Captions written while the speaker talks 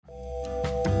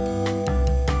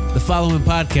following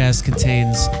podcast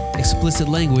contains explicit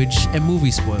language and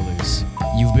movie spoilers.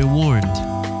 You've been warned.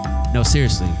 No,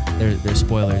 seriously, there's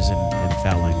spoilers and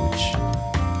foul language.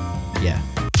 Yeah.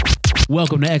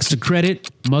 Welcome to Extra Credit.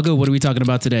 Mugga, what are we talking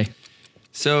about today?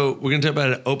 So we're going to talk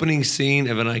about an opening scene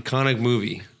of an iconic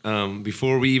movie.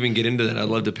 Before we even get into that, I'd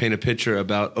love to paint a picture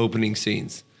about opening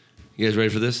scenes. You guys ready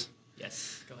for this?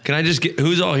 Yes. Go ahead. Can I just get,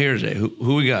 who's all here today?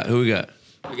 Who we got? We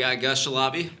got Gus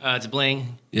Shalabi. It's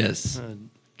Bling. Yes.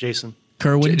 Jason.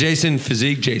 Kerwin? Jason,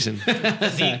 physique, Jason.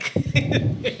 Zeke.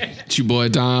 It's your boy,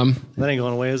 Dom. That ain't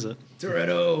going away, is it?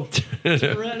 Toretto.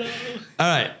 All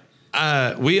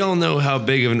right. We all know how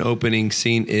big of an opening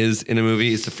scene is in a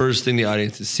movie. It's the first thing the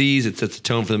audience sees. It sets the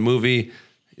tone for the movie.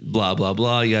 Blah, blah,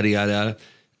 blah, yada, yada,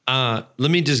 yada.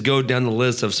 Let me just go down the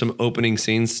list of some opening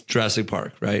scenes. Jurassic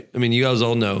Park, right? I mean, you guys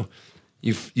all know.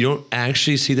 You don't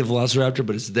actually see the Velociraptor,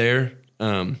 but it's there.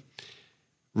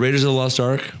 Raiders of the Lost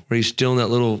Ark, where he's stealing that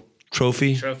little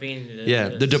trophy. Yeah,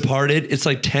 The Departed. It's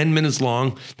like 10 minutes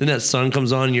long. Then that sun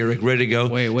comes on and you're like ready to go.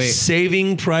 Wait.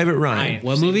 Saving Private Ryan.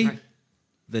 What movie?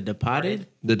 The Departed?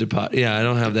 The Departed. Yeah, I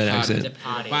don't have that accent. You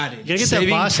gotta get Saving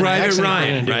that Boston Private accent if you're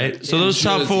Ryan, gonna do right? it. So those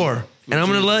top four. And I'm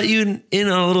going to let you in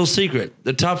on a little secret.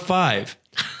 The top five.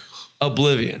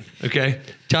 Oblivion. Okay?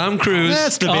 Tom Cruise.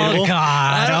 That's debatable. Oh,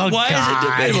 God. Why is it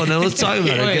debatable? Now let's talk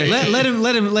about it. Okay? Let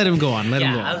him go on. Let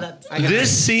him go on.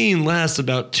 This scene lasts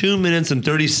about 2 minutes and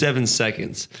 37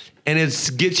 seconds. And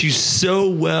it gets you so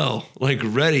well, like,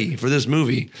 ready for this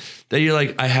movie that you're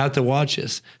like, I have to watch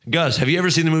this. Gus, have you ever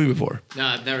seen the movie before? No,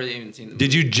 I've never even seen the movie.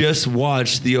 Did you just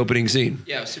watch the opening scene?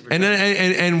 Yeah, it was super And cool.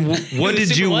 then, and what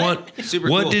did you what? want? Super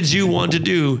what cool. did you want to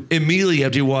do immediately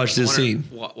after you watched this scene?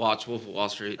 Watch Wolf of Wall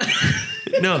Street.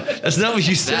 No, that's not what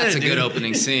you said. That's a good dude.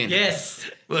 opening scene. Yes.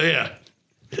 Well, yeah.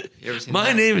 You ever seen My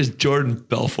that? name is Jordan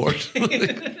Belfort.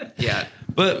 Yeah.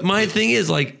 But my thing is,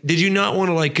 like, did you not want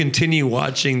to, like, continue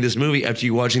watching this movie after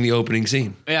you watching the opening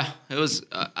scene? Yeah, it was.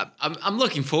 I'm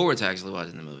looking forward to actually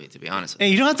watching the movie, to be honest. Hey,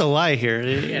 you don't have to lie here.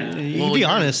 You be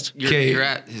honest. You're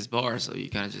at his bar, so you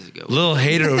kind of just go. Little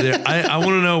hater over there. I want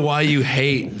to know why you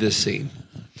hate this scene.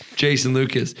 Jason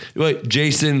Lucas. Wait,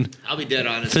 Jason I'll be dead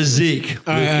honest. Physique.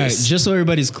 All right. Lucas. Just so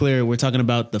everybody's clear, we're talking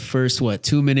about the first,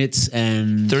 2 minutes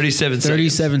and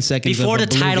 37 seconds. Before of the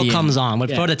title Oblivion. comes on,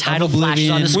 before the Of title flashes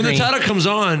on the Oblivion. screen. When the title comes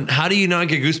on, how do you not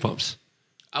get goosebumps?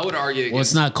 I would argue. Well,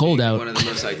 it's not cold being out. One of the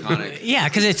most iconic. Yeah,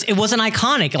 because it wasn't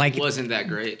iconic. Like, It wasn't that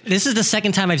great. this is the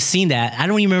second time I've seen that. I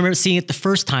don't even remember seeing it the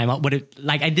first time.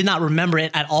 I did not remember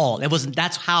it at all. It wasn't.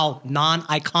 That's how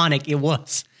non-iconic it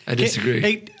was. I disagree.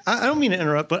 Hey, I don't mean to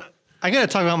interrupt, but I got to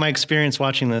talk about my experience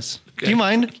watching this. Do you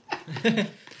mind?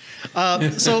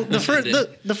 So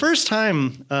the first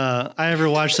time I ever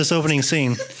watched this opening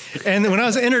scene, and when I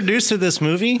was introduced to this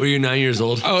movie, Were you 9 years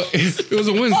old? Oh, it was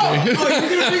a Wednesday.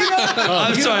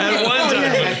 I'm sorry, I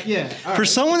had one time. for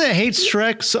someone that hates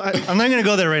Shrek, so I'm not going to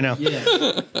go there right now.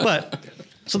 But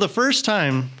so the first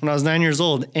time when I was 9 years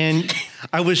old, and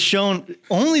I was shown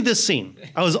only this scene.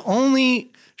 I was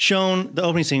only shown the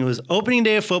opening scene. It was opening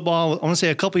day of football. I want to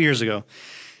say a couple years ago,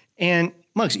 and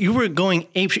Muggs, you were going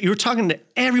ape. You were talking to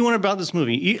everyone about this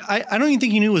movie. I don't even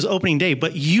think you knew it was opening day,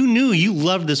 but you knew you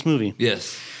loved this movie.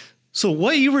 Yes. So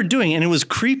what you were doing, and it was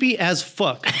creepy as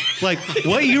fuck. Like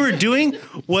what you were doing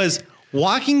was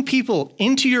walking people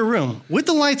into your room with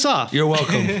the lights off. You're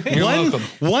welcome. You're welcome.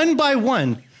 One by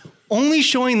one, only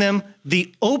showing them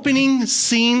the opening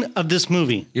scene of this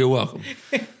movie. You're welcome.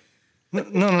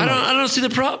 No. I don't see the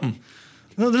problem.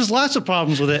 No, there's lots of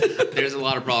problems with it. There's a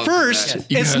lot of problems. First, with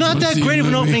that. it's guys not wanna that see great the of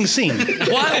an movie? opening scene.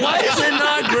 Why is it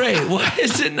not great? Why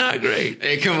is it not great?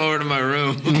 Hey, come over to my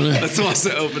room. Let's watch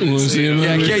the opening Wanna see scene. a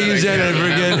Yeah, I movie? can't use that ever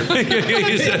again. Can't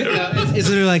use that ever. It's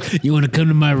literally like, you want to come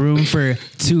to my room for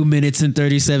 2 minutes and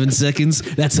 37 seconds?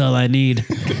 That's all I need.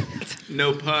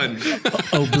 No pun.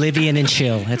 Oblivion and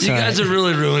chill. That's You all guys right. are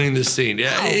really ruining this scene.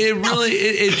 Yeah, it really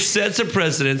it sets a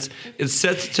precedence. It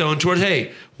sets the tone towards,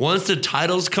 hey, once the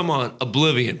titles come on,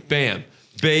 Oblivion, bam,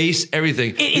 bass,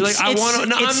 everything. You're like, I want to.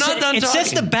 No, I'm not done It talking.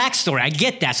 sets the backstory. I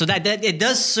get that. So that it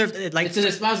does serve like It's an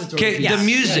expository. Okay, Yeah. the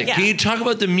music. Yeah. Can you talk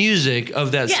about the music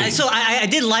of that Yeah, scene? so I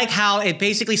did like how it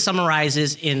basically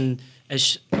summarizes in a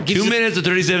 2 minutes and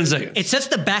 37 seconds. It sets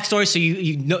the backstory, so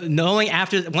you know, knowing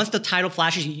after once the title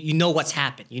flashes, you know what's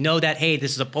happened. You know that hey,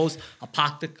 this is a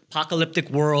post-apocalyptic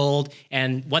world,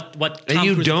 and what. And Tom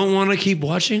you Cruise- don't want to keep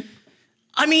watching?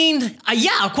 I mean,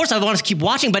 yeah, of course I want to keep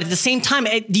watching, but at the same time,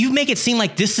 you make it seem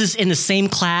like this is in the same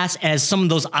class as some of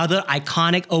those other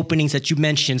iconic openings that you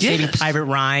mentioned, Yes. Saving Private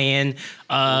Ryan.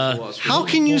 How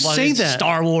can you say that?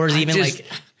 Star Wars, even Just- like.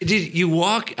 Dude, you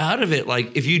walk out of it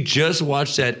like if you just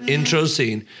watch that intro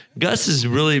scene, Gus is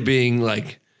really being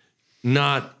like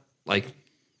not like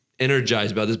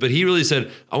energized about this, but he really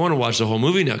said, I want to watch the whole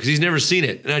movie now because he's never seen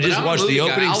it. And I just I'm a watched movie the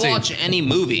guy. opening I'll scene. watch any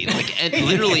movie,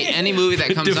 literally any movie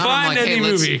that comes out. I'm like, Define hey, any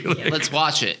let's, movie. let's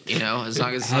watch it. You know, as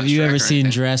long as it's Have not you Shrek ever or seen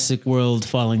anything. Jurassic World: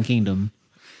 Fallen Kingdom?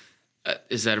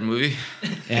 Is that a movie?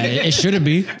 Yeah, it shouldn't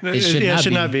be. It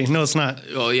should not be. No, it's not.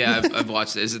 Oh yeah, I've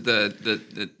watched it. Is it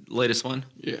the latest one?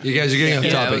 You guys are getting off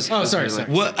Yeah, topic. it was sorry, really-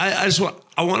 sorry. What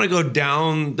I want to go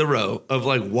down the row of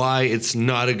like why it's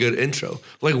not a good intro.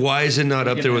 Like why is it not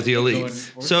up there with the elite?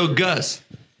 So Gus,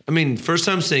 I mean, first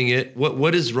time seeing it,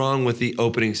 what is wrong with the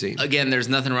opening scene? Again, there's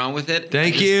nothing wrong with it.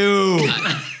 Thank you.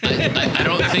 I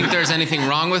don't think there's anything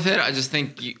wrong with it. I just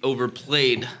think you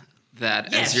overplayed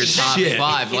that as your top Shit.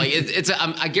 5. Like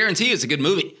I guarantee you, it's a good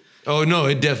movie. Oh no,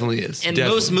 it definitely is. And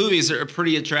Definitely. most movies are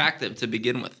pretty attractive to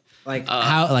begin with. Like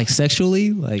how? Like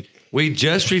sexually? Like We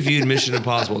just reviewed Mission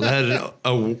Impossible. That had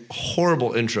a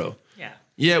horrible intro. Yeah.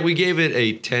 Yeah, we gave it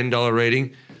a $10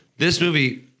 rating. This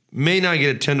movie may not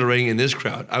get a $10 rating in this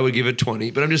crowd. I would give it 20,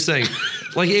 but I'm just saying,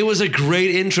 like it was a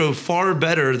great intro, far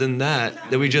better than that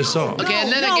we just saw. Okay,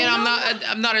 and then again,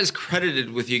 I'm not as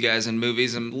credited with you guys in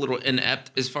movies. I'm a little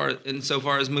inept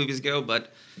insofar as movies go,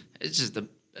 but it's just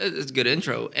it's a good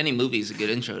intro. Any movie is a good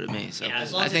intro to me. So Yeah,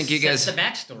 as long I as think it you guys. sets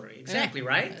the backstory. Exactly,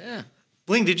 right? Yeah.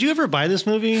 Bling, did you ever buy this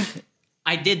movie?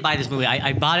 I did buy this movie.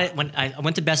 I bought it when I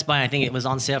went to Best Buy. I think it was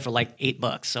on sale for like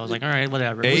 $8. So I was like, all right,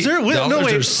 whatever. $8 there- wait, no,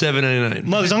 wait. or $7.99.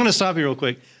 Muggs, I'm going to stop you real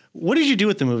quick. What did you do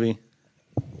with the movie?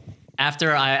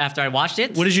 After I watched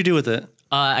it, What did you do with it?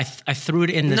 I threw it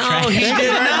in the trash. No, he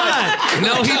did not.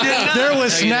 No, he did not. There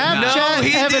was Snapchat No,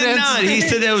 he evidence. did not. He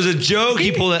said that was a joke.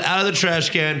 He pulled it out of the trash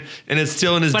can, and it's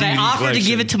still in his But DVD I offered collection. to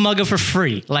give it to Mugga for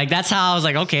free. Like that's how I was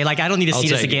like, okay, like I don't need to I'll see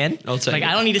this take it. again. I'll take like it.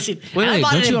 I don't need to see. Wait, and I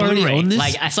bought don't it in you already Blu-ray. own this?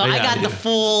 Like so, Oh, yeah, I got I the do.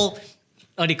 full.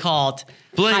 What do you call it?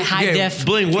 Bling, high okay, def.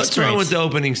 Bling, what's wrong experience. with the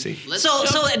opening scene? So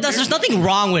there's nothing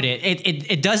wrong with it.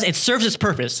 It serves its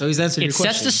purpose. So he's answering It your sets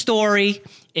question. the story.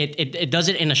 It does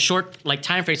it in a short like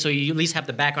time frame, so you at least have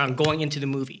the background going into the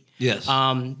movie. Yes.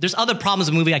 There's other problems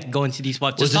with the movie I can go into these.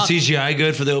 But Was just the talk- CGI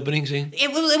good for the opening scene?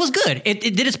 It was good. It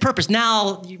did its purpose.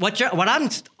 Now, what I'm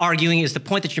arguing is the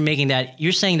point that you're making, that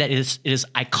you're saying that it is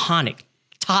iconic,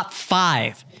 top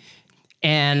 5,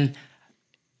 and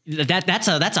that's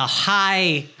a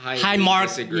high Highly mark.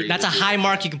 disagree That's a with you. high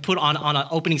mark you can put on an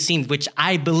opening scene, which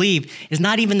I believe is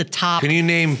not even the top. Can you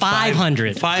name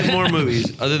 500? five more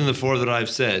movies other than the 4 that I've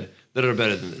said that are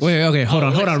better than this? wait, okay, hold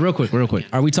on, real quick.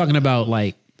 Are we talking about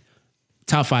like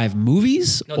top 5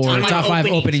 movies No, or top 5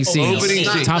 opening scenes? Opening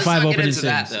scenes. Top Let's 5 not get opening into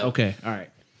that, scenes. though. Okay, all right.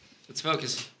 Let's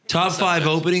focus. Top 5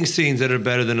 opening scenes that are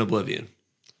better than Oblivion.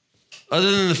 Other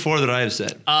than the 4 that I have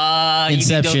said.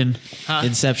 Inception. Huh?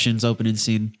 Inception's opening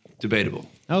scene. Debatable.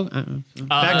 Oh,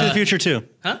 Back to the Future 2.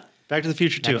 Huh? Back to the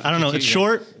Future 2. to the I don't know. Future It's 2,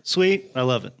 short, sweet. I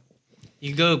love it.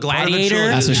 You go of the Gladiator.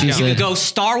 trilogy. That's what she you said. could go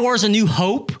Star Wars: A New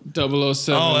Hope.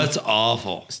 007. Oh, that's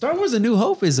awful. Star Wars: A New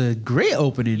Hope is a great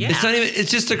opening. Yeah. It's not even. It's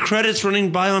just the credits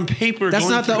running by on paper. That's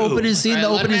going not the through. opening scene. All The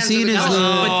right, let him opening answer scene the is question. the.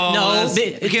 But no,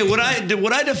 that's- okay.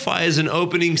 What I defy is an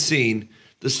opening scene,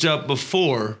 the stuff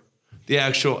before the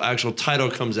actual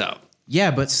title comes out. Yeah,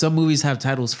 but some movies have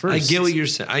titles first. I get what you're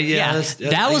saying. Yeah, That's,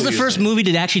 that was the first movie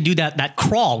to actually do that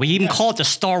crawl. We even call it the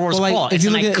Star Wars Well, crawl. like, It's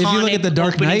if you an look at the iconic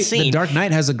Dark opening Knight, scene. the Dark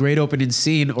Knight has a great opening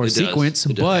scene or does. sequence,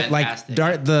 It does. but Fantastic.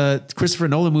 like the Christopher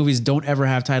Nolan movies don't ever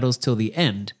have titles till the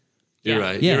end. You're Yeah.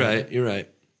 right. Yeah. You're right. You're right.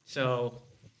 So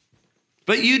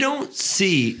But you don't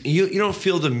see. You don't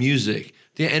feel the music.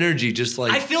 The energy just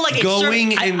like I feel like it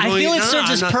going serves- and I going. feel it No, serves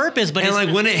I'm its not- purpose, but and it's-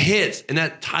 like when it hits and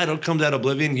that title comes out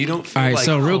Oblivion, you don't feel All right, like.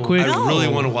 so real quick- I really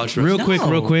No. want to watch. Real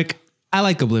Real quick. I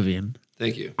like Oblivion.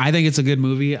 Thank you. I think it's a good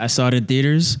movie. I saw it in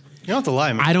theaters. You don't have to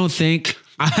lie, man. I don't think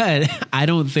I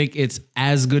don't think it's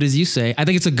as good as you say. I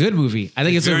think it's a good movie. I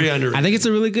think It's it's very a, underrated. I think it's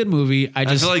a really good movie. I I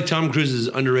just feel like Tom Cruise is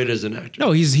underrated as an actor.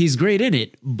 no, he's great in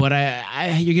it. But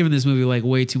you're giving this movie like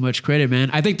way too much credit, man.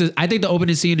 I think the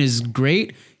opening scene is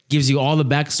great. Gives you all the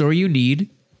backstory you need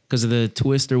because of the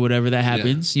twist or whatever that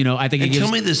happens. You know, I think And it gives. tell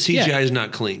me the CGI yeah. is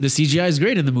not clean. The CGI is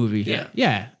great in the movie.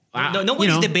 Yeah. No,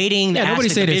 nobody's debating the nobody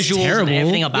aspect said of it's visuals and terrible.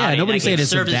 everything about yeah, it. nobody Like, said it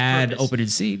it's a served its bad purpose. opening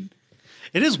scene.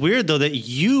 It is weird though that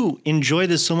you enjoy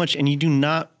this so much and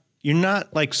you're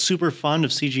not like super fond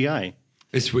of CGI.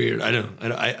 It's weird. I know.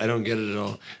 I don't get it at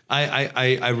all.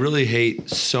 I really hate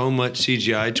so much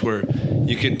CGI to where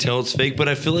you can tell it's fake, but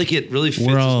I feel like it really fits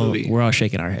this movie. We're all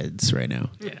shaking our heads right now.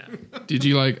 Did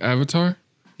you like Avatar?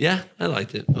 Yeah, I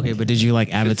liked it. Okay, but did you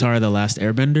like Avatar: The Last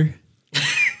Airbender?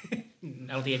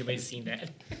 I don't think anybody's seen that.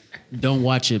 Don't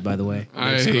watch it, by the way.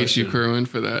 I Next hate question. you, Kerwin,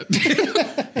 for that.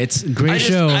 It's a great I just-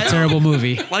 show, I don't- terrible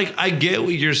movie. Like I get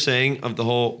what you're saying of the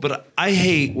whole, but I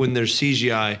hate when there's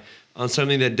CGI on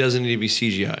something that doesn't need to be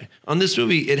CGI. On this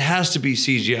movie, it has to be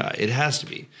CGI. It has to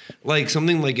be. Like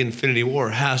something like Infinity War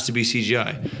has to be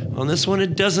CGI. On this one,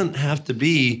 it doesn't have to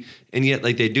be, and yet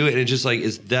like they do it, and it's just like,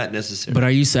 is that necessary? But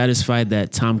are you satisfied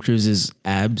that Tom Cruise's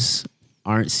abs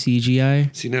aren't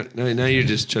CGI? See, now you're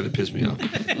just trying to piss me off.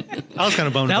 I was kind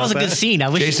of bummed That about was a good scene. I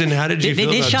wish. Jason, how did you they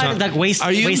feel about shot Tom? like waist.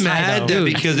 Are you waist high, mad though.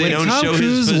 that because they When don't Tom show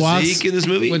Cruise his walks- physique in this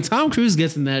movie? When Tom Cruise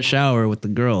gets in that shower with the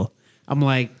girl, I'm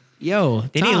like, yo,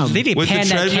 They Tom. didn't With the pan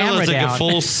that treadmill, camera it's like down. a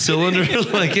full cylinder,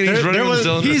 like and he's There running on was- the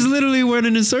cylinder. He's literally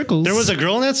running in circles. There was a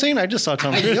girl in that scene. I just saw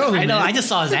Tom Cruise. I know. I just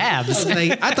saw his abs.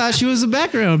 like, I thought she was a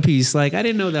background piece. Like, I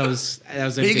didn't know that was. Are you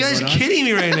anything guys going on. kidding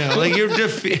me right now? Like you're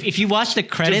If you watch the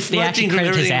credits, they actually Deflecting from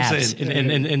credit his everything I'm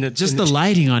abs. saying. In the, Just the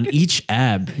lighting on each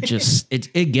ab,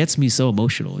 it gets me so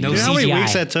emotional. No You You know? know how many CGI.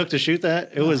 weeks that took to shoot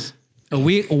that? It was.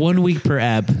 1 week per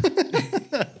ab.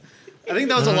 I think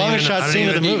that was the longest shot scene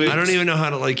of the movie. I don't even know how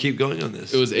to like keep going on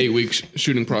this. It was 8 weeks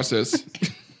shooting process.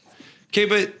 Okay,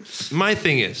 but my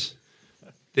thing is,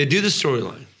 they do the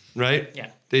storyline, right?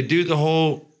 Yeah. They do the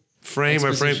whole frame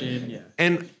by frame, Exposition, yeah.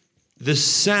 and the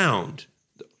sound,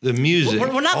 the music.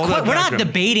 we're not all that we're not background.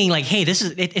 debating like, hey, this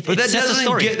is it. But It that sets a doesn't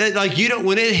story. get that. Like you don't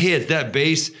when it hits that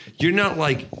bass, you're not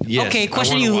like yes. Okay,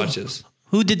 question I wanna you. watch this.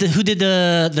 Who did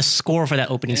the score for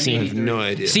that opening I have scene? no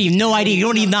idea. See, no idea. You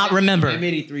don't even not remember.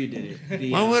 M83 did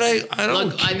it. Why would I? I don't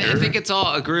Look, I care. think it's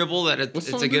all agreeable that it's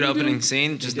song a good did he do? opening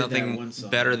scene, just did that nothing one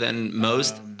song. better than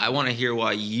most. I want to hear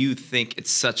why you think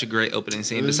it's such a great opening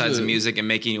scene, What is besides the it? music and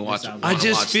making you watch. album. I wanna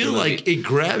just watch the feel movie. like it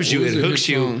grabs you What and was it, hooks his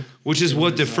you, song? which is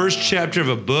what the first chapter of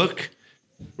a book.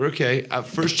 Okay,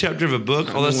 first chapter of a book,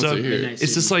 all that want to stuff. hear it.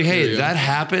 It's just like, hey, Yeah. that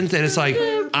happens, and it's like,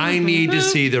 I need to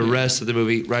see the rest of the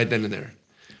movie right then and there.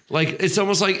 Like it's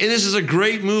almost like, and this is a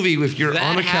great movie if you're that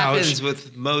on a couch. happens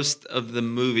with most of the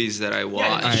movies that I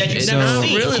watch. that you've It's never not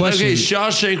seen. Really? Question. Okay,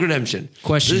 Shawshank Redemption.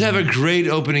 Question. Does it have a great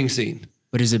opening scene?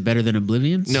 But is it better than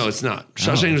Oblivion's? No, it's not.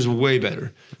 Shawshank is way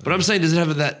better. But I'm saying, does it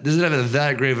have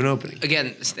that great of an opening?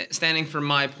 Again, standing from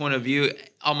my point of view,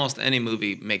 almost any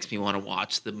movie makes me want to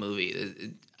watch the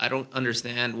movie. I don't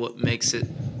understand what makes it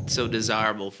so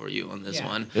desirable for you on this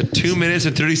one. 2 minutes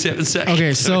and 37 seconds.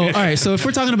 Okay, so all right, so if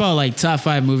we're talking about like top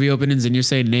 5 movie openings, and you're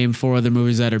saying name 4 other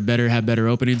movies that are better, have better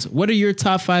openings, what are your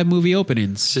top 5 movie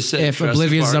openings? Just say If Jurassic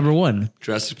Oblivion's Park. number 1,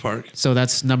 Jurassic Park. so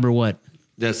that's number what?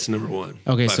 That's number 1.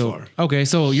 Okay, by so far.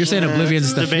 so you're saying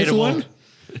Oblivion's the fifth debatable. one?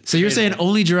 So you're saying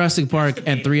only Jurassic Park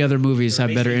and 3 other movies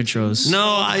have better intros? No,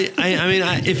 I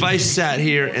mean, if I sat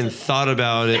here and thought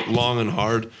about it long and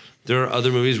hard, there are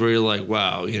other movies where you're like,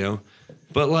 wow, you know.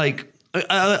 But like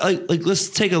let's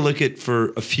take a look at For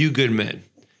a Few Good Men.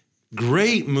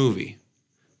 Great movie,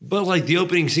 but like the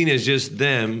opening scene is just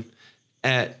them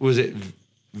at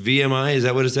VMI? Is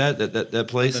that what it's at? That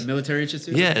place? The military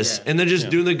institute? Yes, and they're just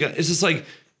doing the gun. It's just like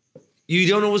you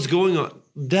don't know what's going on.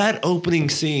 That opening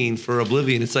scene for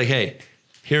Oblivion, it's like, hey,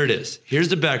 here it is. Here's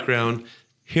the background.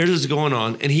 Here's what's going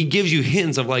on, and he gives you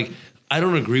hints of like, I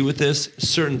don't agree with this,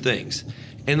 certain things,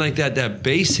 and like that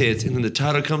bass hits, and then the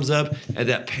title comes up at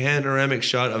that panoramic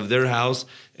shot of their house,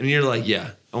 and you're like, yeah,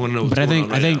 I want to know what's But going on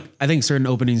right now. I think certain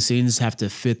opening scenes have to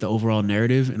fit the overall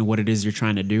narrative and what it is you're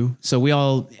trying to do.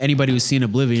 So anybody who's seen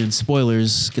Oblivion,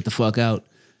 spoilers, get the fuck out.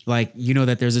 Like, you know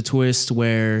that there's a twist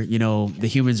where, you know, the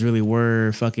humans really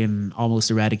were fucking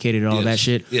almost eradicated and all Yes, that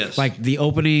shit. yes. Like the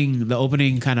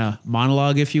opening kind of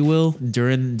monologue, if you will,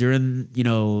 during, you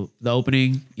know, the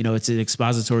opening, you know, it's an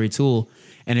expository tool.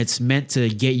 And it's meant to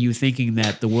get you thinking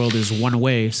that the world is one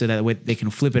way so that way they can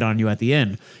flip it on you at the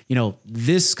end. You know,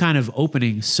 this kind of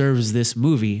opening serves this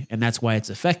movie, and that's why it's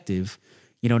effective.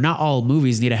 You know, not all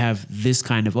movies need to have this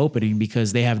kind of opening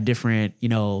because they have different, you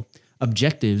know,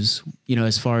 objectives, you know,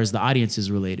 as far as the audience is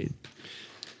related.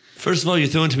 First of all, you're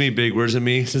throwing too many big words at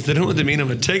me. Since they don't know what they mean, I'm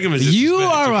gonna take them as You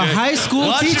disrespect, are a okay? high school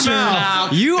Watch your teacher.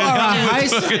 mouth. You're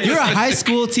a high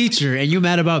school teacher, and you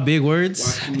mad about big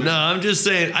words? No, I'm just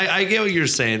saying. I get what you're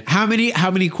saying. How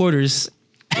many quarters?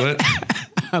 What?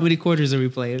 How many quarters are we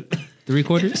playing? 3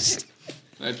 quarters?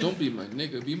 Like, don't be my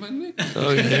nigga, be my nigga.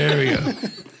 Okay, there we go.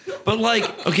 But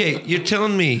like, okay, you're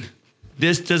telling me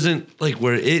this doesn't like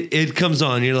where it comes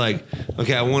on. You're like,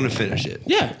 okay, I want to finish it.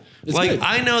 Yeah. It's like good.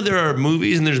 I know there are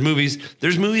movies and there's movies.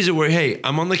 There's movies where hey,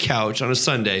 I'm on the couch on a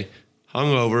Sunday,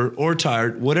 hungover or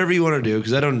tired, whatever you want to do,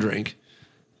 because I don't drink.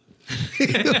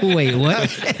 Wait,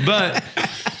 what? But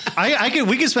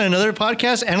We could spend another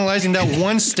podcast analyzing that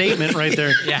one statement right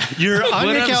there. Yeah. You're on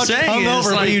what your I'm couch saying is,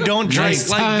 hungover, but you don't drink. Nice.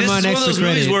 Like Time this on is one of extra those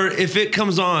movies credit. where if it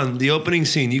comes on the opening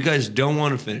scene, you guys don't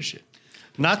want to finish it.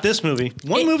 Not this movie.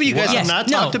 One movie you guys Yes, have not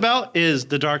no. talked about is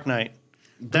The Dark Knight.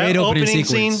 That Great opening opening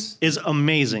scene sequence. is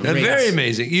amazing. That's very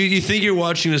amazing. You think you're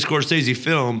watching a Scorsese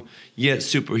film, yet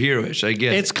superheroish. I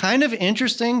get It's it. kind of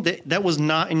interesting that that was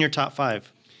not in your top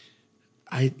 5.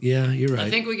 Yeah, you're right. I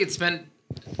think we could spend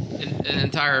an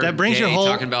entire That brings day your whole-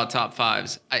 talking about top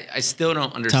fives. I still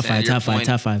don't understand five, your top five, point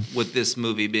top five. with this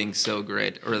movie being so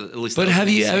great, or at least. but the have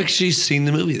opening you scene. actually seen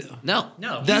the movie though?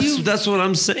 No. That's what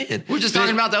I'm saying. We're just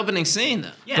talking about the opening scene, though.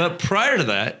 Yeah. But prior to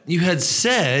that, you had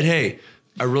said, "Hey,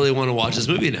 I really want to watch this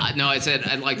movie now." No, I said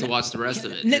I'd like to watch the rest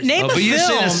of it. Name Oh, a but you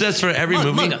film. say that's for every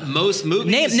Look, movie. look, Most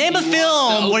movies. Name a you watch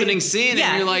film. The where- opening scene,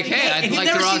 and you're like, "Hey, I'd if like you've to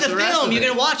never watch seen the the rest film, of you're it."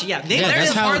 gonna watch it. Yeah, Yeah, There's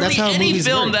that's how hardly any movies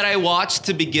film work. that I watched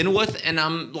to begin with, and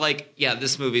I'm like, "Yeah,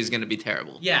 this movie is going to be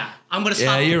terrible." Yeah, I'm gonna Yeah,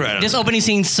 stop. you're right on This that. opening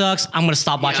scene sucks. I'm gonna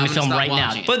stop watching I'm the gonna film stop right now.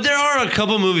 watching it. But there are a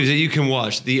couple movies that you can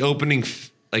watch. The opening,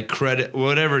 like credit,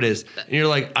 whatever it is, and you're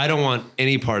like, "I don't want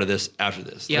any part of this after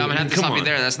this." Yeah, I'm Like, gonna have to come stop you on.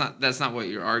 there. That's not what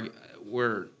you're arguing.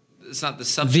 It's not the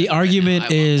subject. The argument I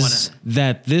wanna- is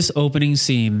that this opening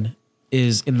scene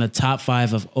is in the top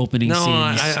 5 of opening No,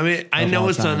 scenes. I mean, I of know all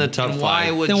it's not in the time. top Why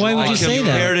 5. would Then why would draw you say that?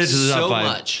 Compared it to the top so 5.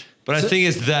 much But I think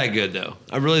it's that good, though.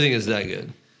 I really think it's that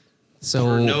good. So,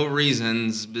 for no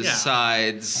reasons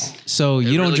besides so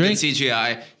you don't really drink? good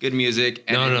CGI, good music,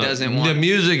 and No, it no. doesn't The want.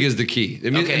 music is the key.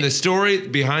 Okay. And the story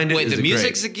behind it Wait, is the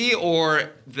music's great. the key, or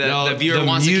No, the viewer the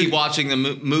wants to mu- keep watching the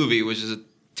movie, which is a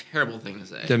terrible thing to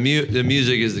say. The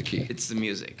music is the key. It's the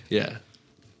music. Yeah.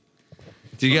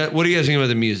 What do you guys think about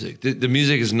the music? The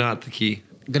music is not the key.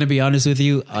 Gonna be honest with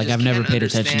you, like just I've never can't paid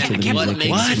attention to understand the what music.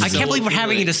 makes in this it I movie. can't believe we're appealing.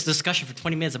 having this discussion for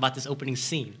 20 minutes about this opening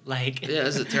scene. Like, Yeah,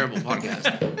 this is a terrible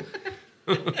podcast.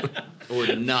 I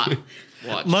would not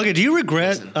watch. Mugga, do you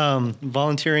regret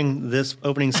volunteering this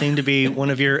opening scene to be one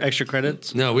of your extra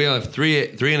credits? No, we have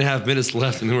 3.5 minutes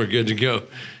left, and then we're good to go.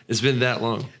 It's been that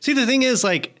long. See, the thing is,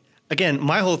 like, again,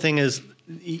 my whole thing is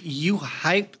you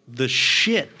hype the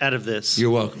shit out of this.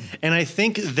 You're welcome. And I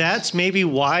think that's maybe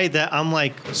why that I'm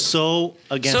like so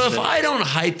against So it. if I don't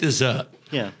hype this up,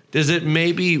 Yeah. does it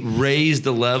maybe raise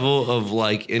the level of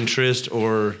like interest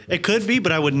or? It could be,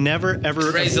 but I would never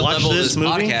ever Raise the watch level of this this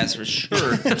movie. podcast for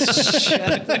sure.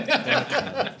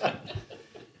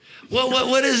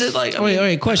 What is it like? I Wait, mean,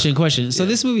 wait, question. So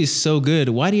this movie is so good.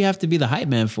 Why do you have to be the hype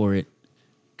man for it?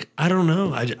 I don't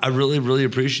know. I really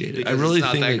appreciate it. Because I really it's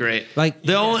not think that great. Like,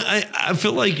 The only I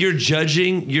feel like you're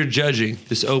judging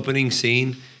this opening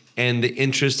scene and the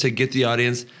interest to get the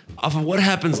audience off of what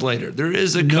happens later. There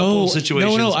is a couple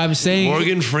situations. no, I'm saying-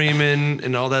 Morgan Freeman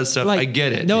and all that stuff. like I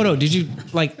get it. No, did you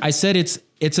like? I said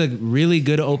it's a really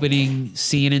good opening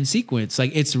scene and sequence.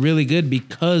 Like it's really good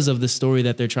because of the story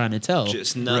that they're trying to tell.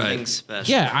 Just nothing Right.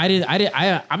 special.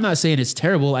 Yeah, I'm not saying it's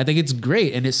terrible. I think it's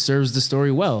great and it serves the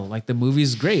story well. Like the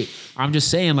movie's great. I'm just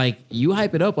saying, like, you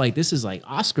hype it up like this is like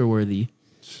Oscar worthy.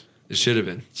 It should have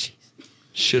been.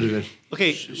 Should have been.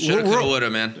 Okay, Shoulda, coulda, woulda,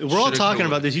 man. we're all Shoulda, talking coulda,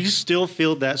 about this. You still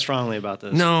feel that strongly about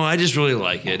this? No, I just really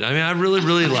like it. I mean, I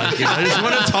really like it. I just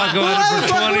want to talk about it for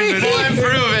 20 minutes.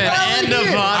 Improve it. End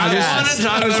of I just want to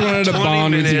talk I just about wanted it to for 20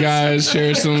 bond with minutes. you guys,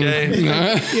 share some.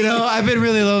 Okay. You know, I've been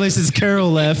really lonely since Carol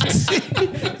left.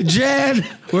 Jen,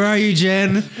 where are you,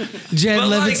 Jen? Jen But,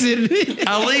 like, Levinson.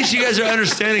 At least you guys are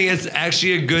understanding it's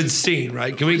actually a good scene,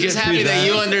 right? Can we get Just through happy that that?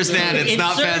 you understand it's It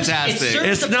not serves- it fantastic. serves-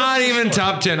 It's the not purpose even for it.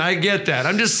 top 10. I get that.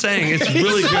 I'm just saying it's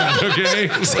really good,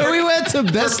 okay? So we went to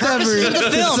best ever. purposes of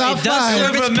the film, Top it does five.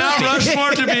 serve its From Mount purpose.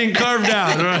 Rushmore to being carved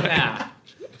out, right? Yeah.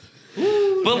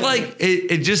 But like,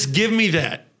 it just give me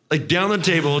that. Like down the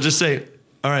table, just say,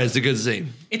 all right, it's a good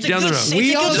scene. It's a down good the road. scene. We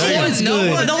It's a all good said scene. it's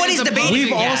good. Nobody's debating We've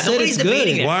it. all Yeah, said nobody's it's good.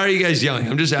 debating it. Why are you guys yelling?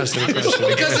 I'm just asking a question.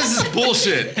 Because this is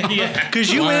bullshit.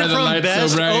 Because you Why are went the from lights so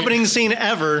best bright? opening scene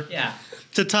ever Yeah.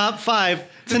 to top 5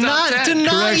 to top not 10. to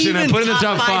not Correction, I even put it in the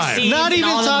top 5. scenes Not in even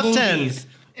all the top 10. movies.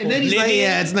 And then he's like,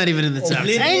 yeah, it's not even in the top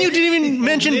 10. And you didn't even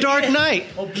mention Dark Knight.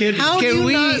 How do Can you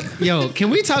we, not? can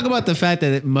we talk about the fact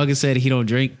that Mugga said he don't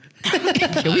drink?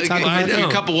 Can we talk I about know.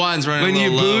 A couple wines running When a you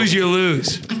little low. booze, you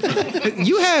lose. that?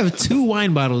 You have 2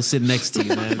 wine bottles sitting next to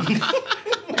you, man.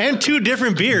 And 2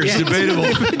 different beers.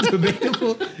 Debatable.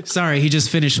 Debatable. Sorry, he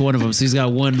just finished one of them, so he's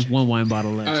got one wine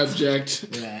bottle left. I object.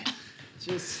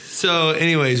 So,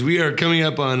 anyways, we are coming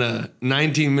up on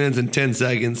 19 minutes and 10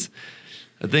 seconds.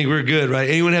 I think we're good, right?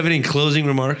 Anyone have any closing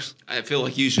remarks? I feel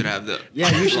like you should have the.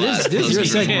 Yeah, you should. This is your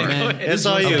segment, man. That's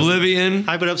all you. Oblivion.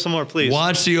 Hype it up some more, please.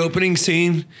 Watch the opening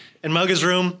scene. In Mugga's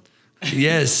room.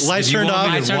 Yes. Lights If you turned want off.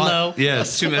 me to Lights turned low.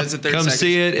 Yes. 2 minutes and 30 Come seconds.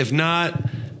 see it. If not,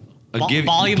 I'll give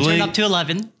Volume blink. turned up to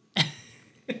 11.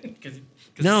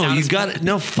 No, sound you is- got it.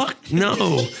 No, fuck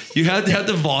no. You have to have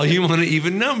the volume on an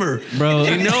even number. Bro.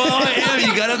 You know how I am.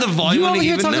 You got to have the volume You on over an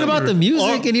here even talking number. about the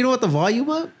music and you don't want the volume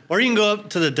up? Or you can go up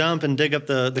to the dump and dig up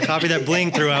the copy that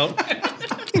Bling threw out.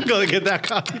 Go get that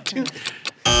copy too.